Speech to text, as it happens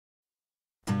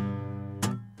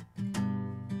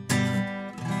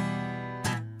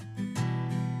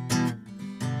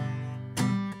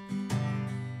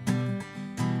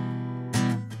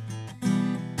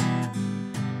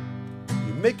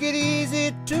make it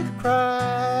easy to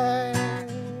cry.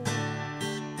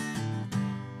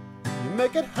 You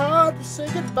make it hard to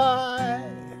say goodbye.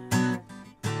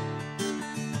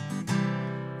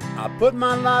 I put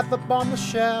my life up on the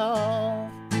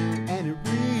shelf, and it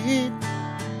reads,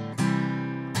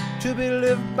 to be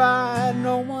lived by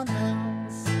no one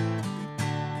else.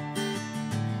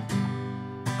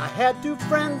 I had two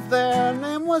friends, their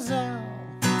name was Elle.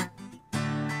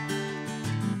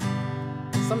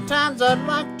 Sometimes I'd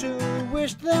like to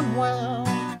wish them well.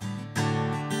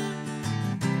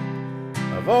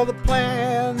 Of all the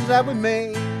plans that we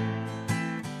made,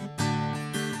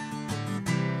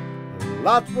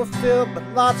 lots were filled, but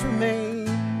lots remains.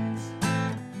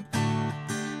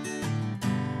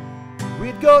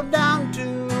 We'd go down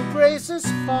to Grace's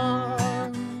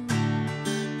farm.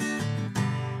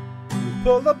 We'd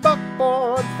pull the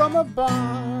buckboard from a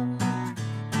barn,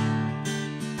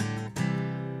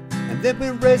 and then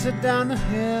we'd race it down the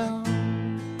hill.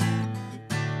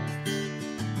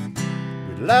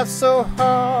 We'd laugh so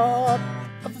hard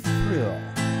of the thrill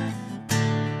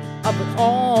of it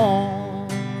all.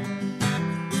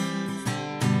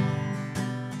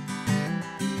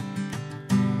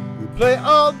 Play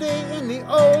all day in the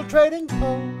old trading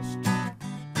post.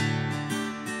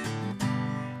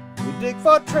 We dig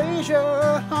for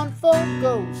treasure, hunt for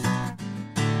ghosts.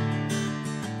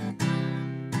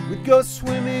 We'd go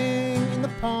swimming in the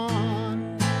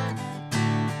pond.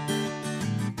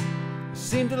 It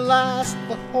seemed to last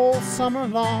the whole summer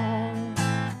long,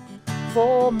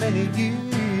 for many years.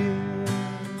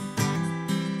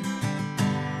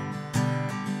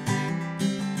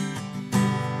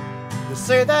 They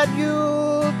say that you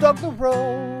dug the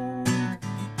road.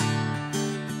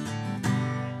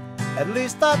 At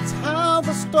least that's how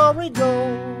the story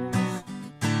goes.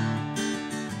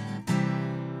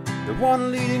 The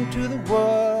one leading to the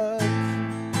woods,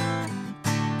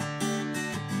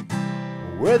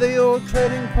 where the old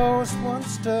trading post once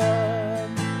stood.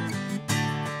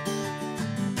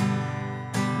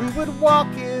 We would walk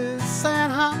his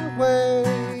sand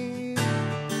highway,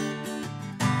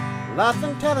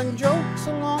 laughing, telling jokes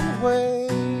along the way.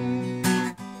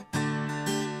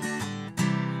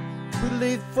 We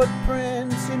leave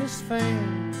footprints in his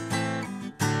fame,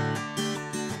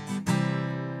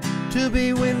 to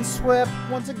be windswept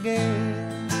once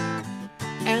again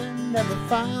and never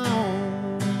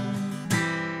found.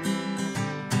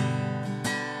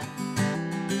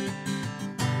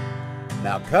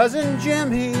 Now Cousin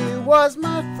Jim, he was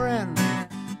my friend.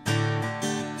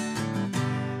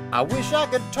 I wish I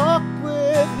could talk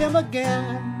with him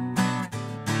again.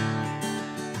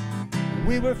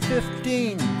 We were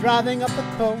 15, driving up the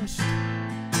coast.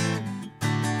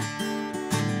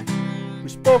 We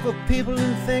spoke of people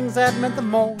and things that meant the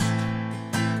most,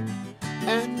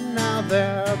 and now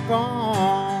they're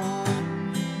gone.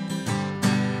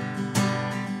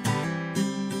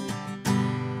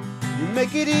 You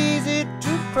make it easy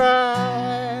to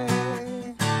cry.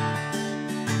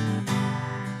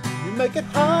 You make it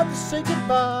hard to say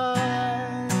goodbye.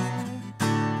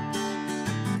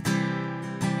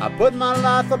 I put my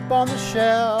life up on the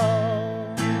shelf,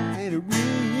 and it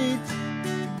reads,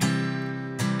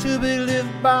 to be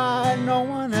lived by no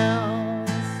one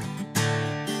else.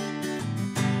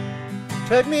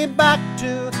 Take me back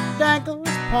to Danko's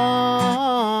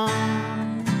pond.